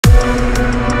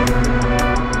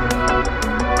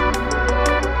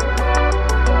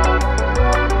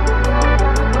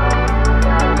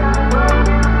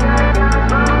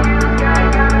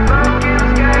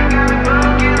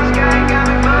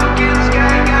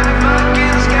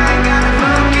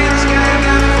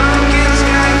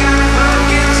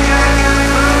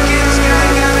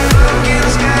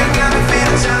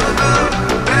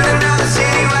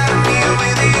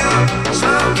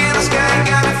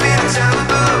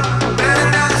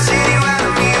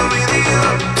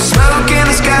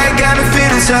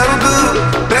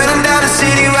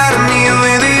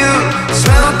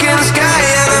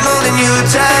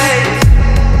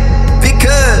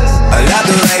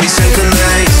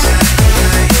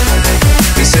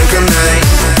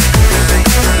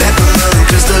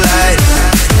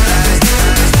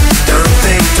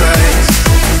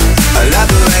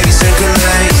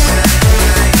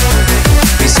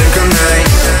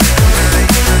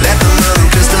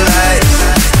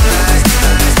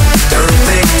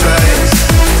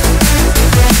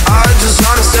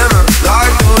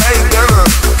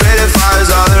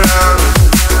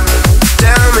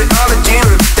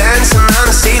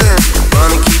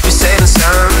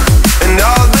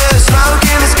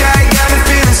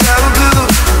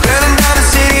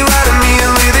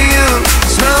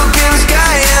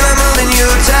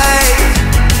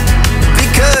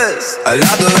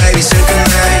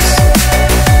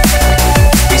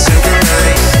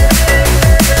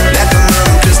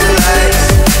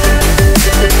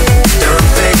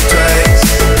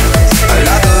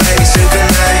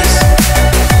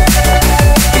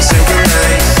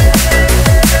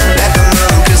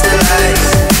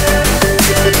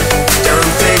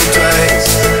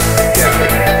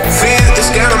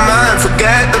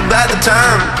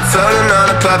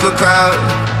of a crowd.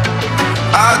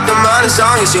 I don't mind as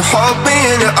long as you hold me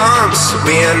in your arms.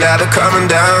 We ain't never coming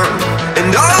down.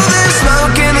 And all this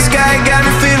smoke in the sky got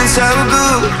me feeling so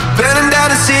good. Burning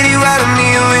down the city while I'm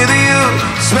here with you.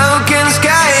 Smoke in the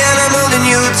sky and I'm holding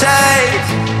you tight.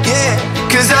 Yeah,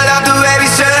 'cause I love the way we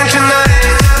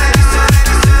synchronize.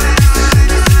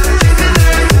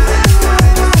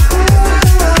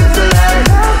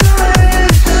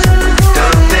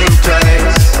 Don't think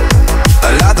twice.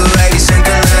 I love the way we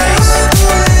synchronize.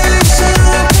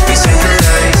 We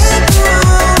synchronize.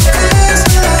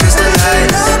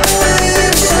 Crystallize.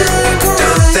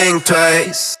 Don't think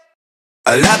twice.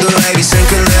 I love the way we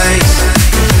synchronize.